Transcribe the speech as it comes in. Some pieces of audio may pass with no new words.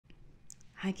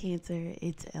Hi, Cancer.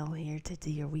 It's Elle here to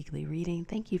do your weekly reading.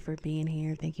 Thank you for being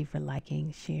here. Thank you for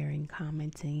liking, sharing,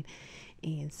 commenting,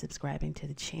 and subscribing to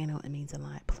the channel. It means a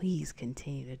lot. Please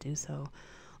continue to do so.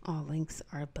 All links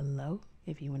are below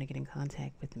if you want to get in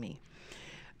contact with me.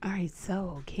 All right,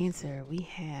 so Cancer, we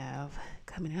have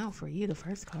coming out for you. The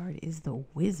first card is the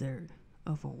Wizard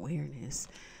of Awareness.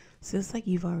 So it's like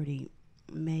you've already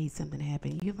made something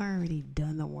happen. You've already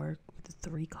done the work with the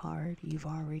 3 card. You've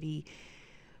already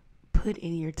put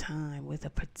in your time with a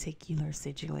particular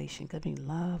situation. Could be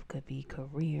love, could be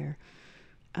career,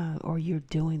 or you're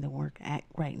doing the work at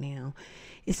right now.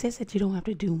 It says that you don't have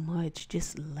to do much.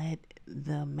 Just let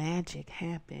the magic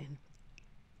happen.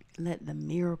 Let the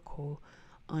miracle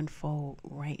unfold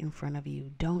right in front of you.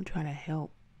 Don't try to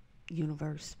help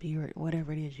universe, spirit,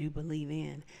 whatever it is you believe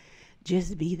in.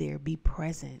 Just be there, be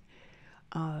present.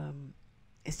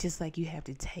 It's just like you have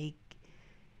to take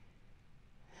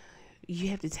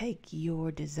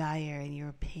your desire and your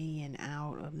opinion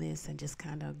out of this and just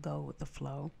kind of go with the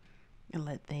flow and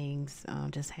let things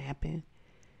just happen.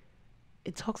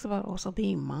 It talks about also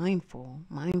being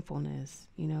mindfulness,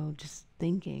 just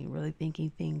thinking, really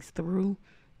thinking things through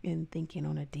and thinking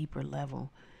on a deeper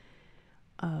level.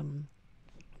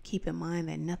 Keep in mind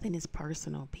that nothing is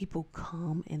personal. People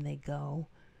come and they go.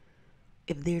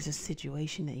 If there's a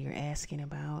situation that you're asking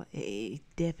about, it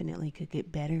definitely could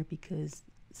get better because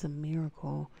some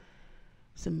miracle,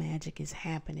 some magic is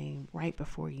happening right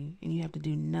before you, and you have to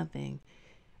do nothing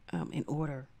in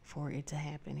order for it to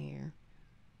happen here.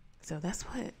 So that's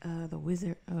what the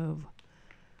Wizard of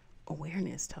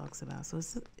Awareness talks about. So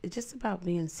it's just about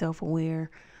being self-aware,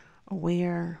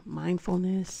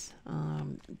 mindfulness,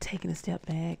 taking a step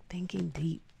back, thinking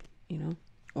deep,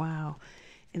 Wow.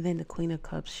 And then the Queen of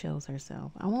Cups shows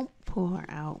herself. I won't pull her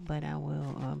out, but I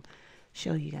will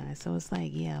show you guys. So it's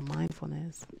like, yeah,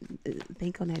 mindfulness.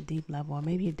 Think on that deep level. Or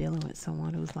maybe you're dealing with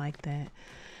someone who's like that.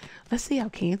 Let's see how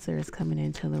Cancer is coming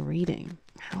into the reading.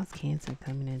 How is Cancer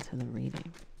coming into the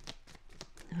reading?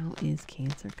 How is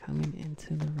Cancer coming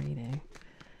into the reading?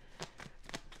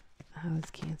 How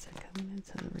is Cancer coming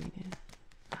into the reading?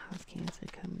 How is Cancer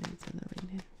coming into the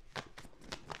reading?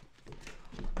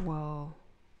 Whoa.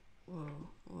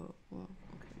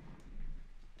 Okay.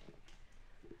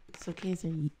 So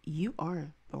Cancer, you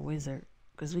are the wizard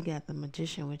because we got the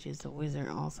Magician, which is the wizard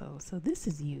also. So this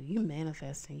is you. You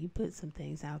manifesting. You put some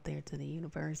things out there to the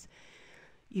universe.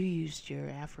 You used your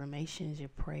affirmations, your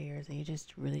prayers, and you're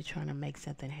just really trying to make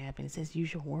something happen. It says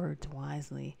use your words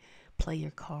wisely. Play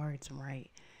your cards right.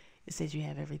 It says you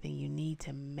have everything you need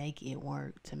to make it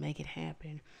work, to make it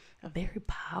happen. A very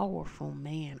powerful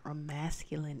man or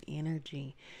masculine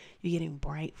energy. You're getting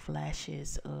bright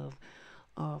flashes of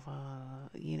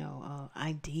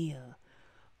idea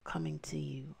coming to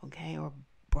you, okay? Or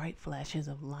bright flashes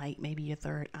of light. Maybe your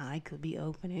third eye could be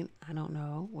opening. I don't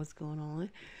know what's going on.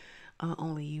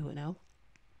 Only you would know.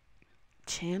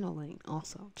 Channeling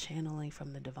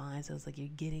from the divine. So it's like you're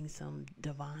getting some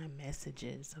divine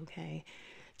messages, okay?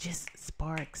 Just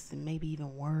sparks and maybe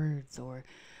even words or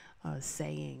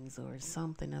sayings or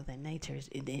something of that nature.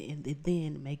 It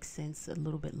then makes sense a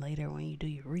little bit later when you do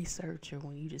your research or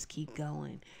when you just keep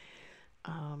going.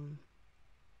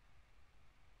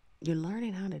 You're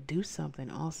learning how to do something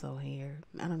also here.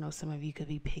 I don't know, some of you could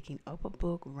be picking up a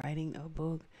book, writing a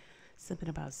book, something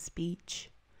about speech,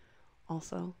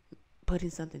 also putting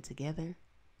something together.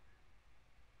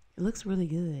 It looks really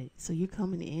good. So you're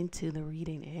coming into the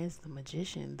reading as the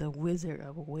Magician, the Wizard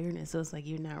of Awareness. So it's like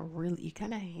you're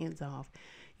kind of hands off.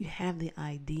 You have the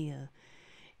idea,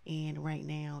 and right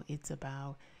now it's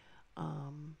about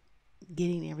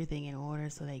getting everything in order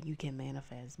so that you can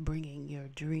manifest, bringing your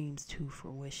dreams to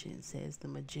fruition, says the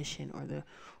Magician or the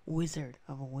Wizard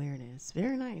of Awareness.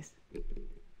 Very nice.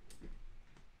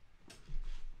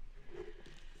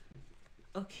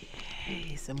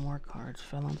 Okay, some more cards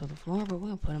fell onto the floor, but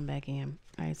we'll put them back in.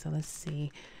 All right, so let's see.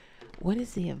 What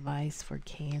is the advice for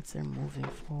Cancer moving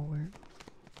forward?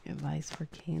 Advice for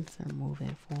Cancer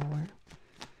moving forward.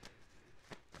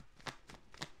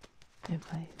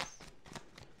 Advice.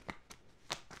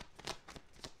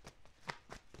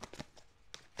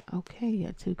 Okay, you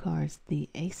got 2 cards. The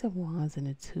Ace of Wands and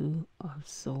the 2 of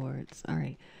Swords. All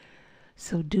right.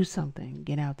 So do something.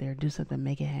 Get out there. Do something.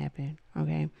 Make it happen.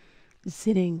 Okay.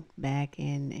 Sitting back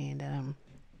and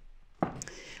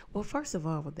well, first of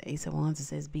all, with the Ace of Wands, it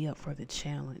says be up for the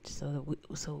challenge.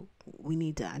 So we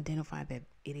need to identify that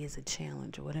it is a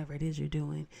challenge or whatever it is you're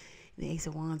doing. The Ace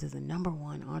of Wands is the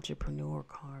 #1 entrepreneur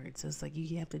card. So it's like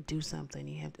you have to do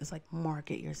something. It's like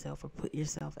market yourself or put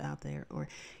yourself out there or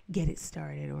get it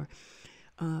started or,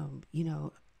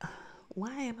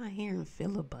 why am I hearing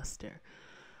filibuster?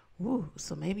 Ooh,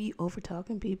 so maybe you over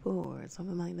talking people or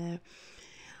something like that.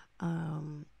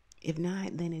 If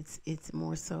not, then it's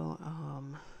more so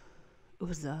what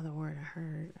was the other word I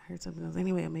heard? I heard something else.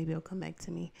 Anyway, maybe it'll come back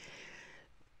to me.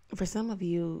 For some of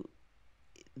you,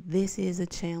 this is a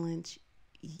challenge.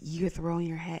 You're throwing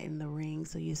your hat in the ring,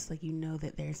 so it's like you know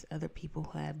that there's other people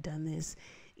who have done this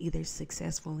either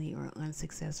successfully or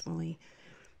unsuccessfully,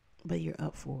 but you're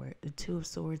up for it. The Two of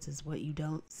Swords is what you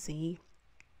don't see.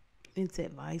 It's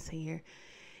advice here.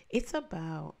 It's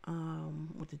about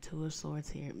with the Two of Swords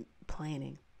here,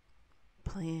 planning.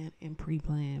 Plan and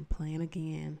pre-plan. Plan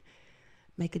again.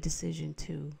 Make a decision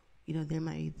too. You know, there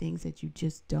might be things that you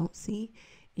just don't see.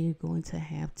 You're going to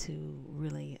have to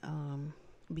really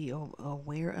be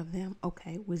aware of them.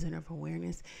 Okay, Wizard of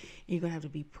Awareness. You're going to have to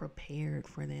be prepared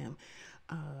for them.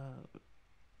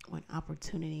 When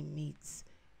opportunity meets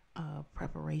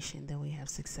preparation, then we have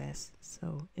success.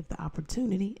 So if the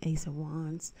opportunity, Ace of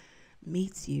Wands,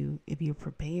 meets you, if you're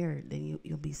prepared, then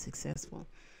you'll be successful.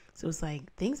 So it's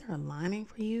like things are aligning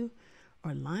for you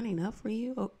or lining up for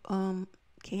you,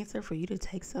 Cancer, for you to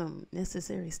take some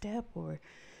necessary step or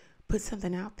put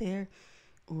something out there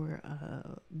or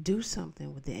do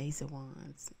something with the Ace of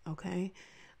Wands, okay?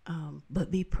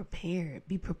 But be prepared.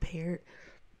 Be prepared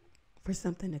for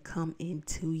something to come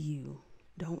into you.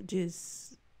 Don't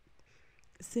just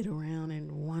sit around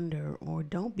and wonder, or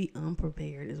don't be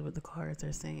unprepared is what the cards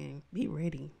are saying. Be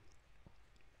ready.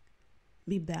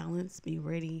 Be balanced. Be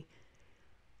ready.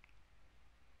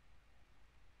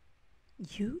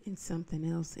 You and something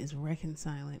else is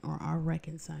reconciling or are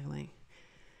reconciling.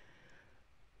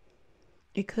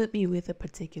 It could be with a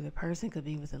particular person, could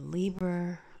be with a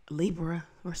Libra,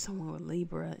 or someone with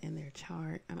Libra in their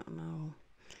chart. I don't know.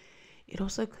 It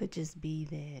also could just be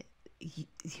that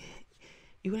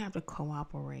you're gonna have to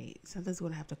cooperate. Something's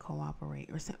gonna have to cooperate,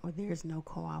 or there's no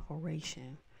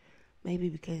cooperation. Maybe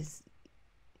because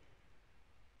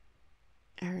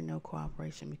I heard no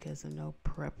cooperation because of no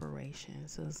preparation.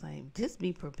 So it's like, just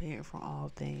be prepared for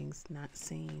all things not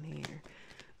seen here,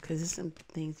 because there's some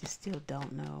things you still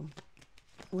don't know.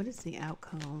 What is the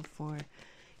outcome for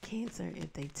Cancer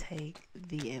if they take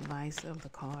the advice of the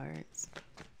cards?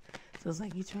 So it's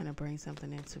like you're trying to bring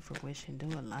something into fruition. Do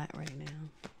a lot right now.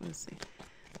 Let's see.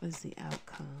 What is the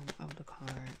outcome of the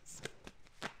cards?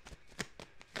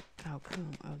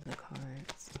 Outcome of the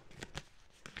cards.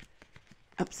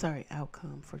 I'm sorry,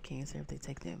 outcome for Cancer if they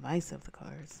take the advice of the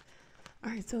cards.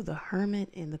 All right, so the Hermit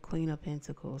and the Queen of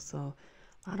Pentacles. So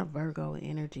a lot of Virgo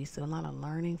energy. So a lot of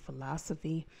learning,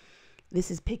 philosophy. This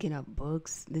is picking up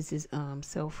books. This is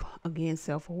self-awareness,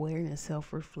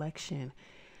 self-reflection.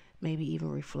 Maybe even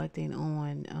reflecting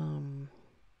on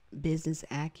business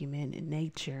acumen and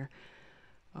nature.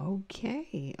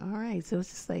 Okay, all right. So it's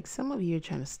just like some of you are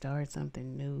trying to start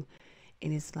something new.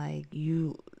 And it's like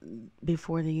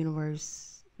before the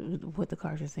universe, what the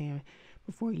cards are saying,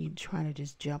 before you try to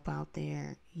just jump out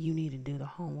there, you need to do the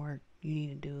homework. You need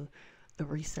to do the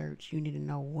research. You need to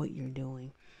know what you're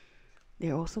doing.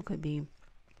 There also could be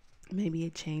maybe a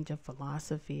change of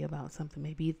philosophy about something.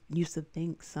 Maybe you used to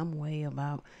think some way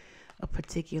about a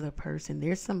particular person.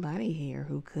 There's somebody here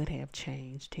who could have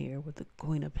changed here with the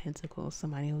Queen of Pentacles.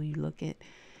 Somebody who you look at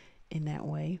in that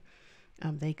way.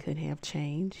 They could have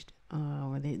changed,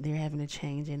 or they're having a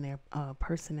change in their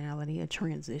personality, a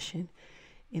transition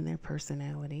in their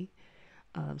personality.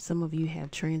 Some of you have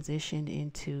transitioned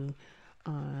into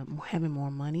having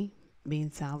more money,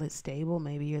 being solid, stable.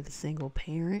 Maybe you're the single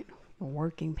parent, a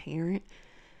working parent.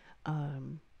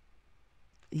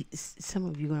 Some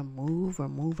of you are going to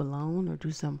move alone, or do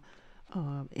some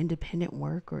independent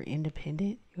work, or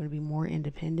independent. You're going to be more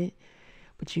independent,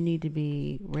 but you need to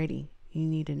be ready. You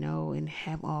need to know and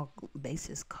have all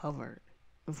bases covered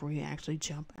before you actually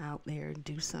jump out there and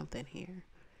do something here.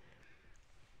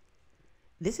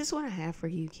 This is what I have for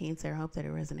you, Cancer. I hope that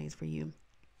it resonates for you.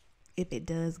 If it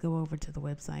does, go over to the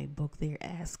website, book there,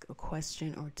 ask a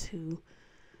question or two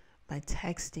by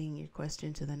texting your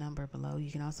question to the number below.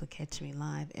 You can also catch me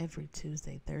live every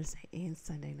Tuesday, Thursday, and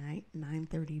Sunday night,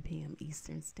 9:30 p.m.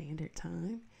 Eastern Standard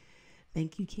Time.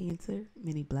 Thank you, Cancer.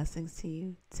 Many blessings to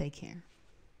you. Take care.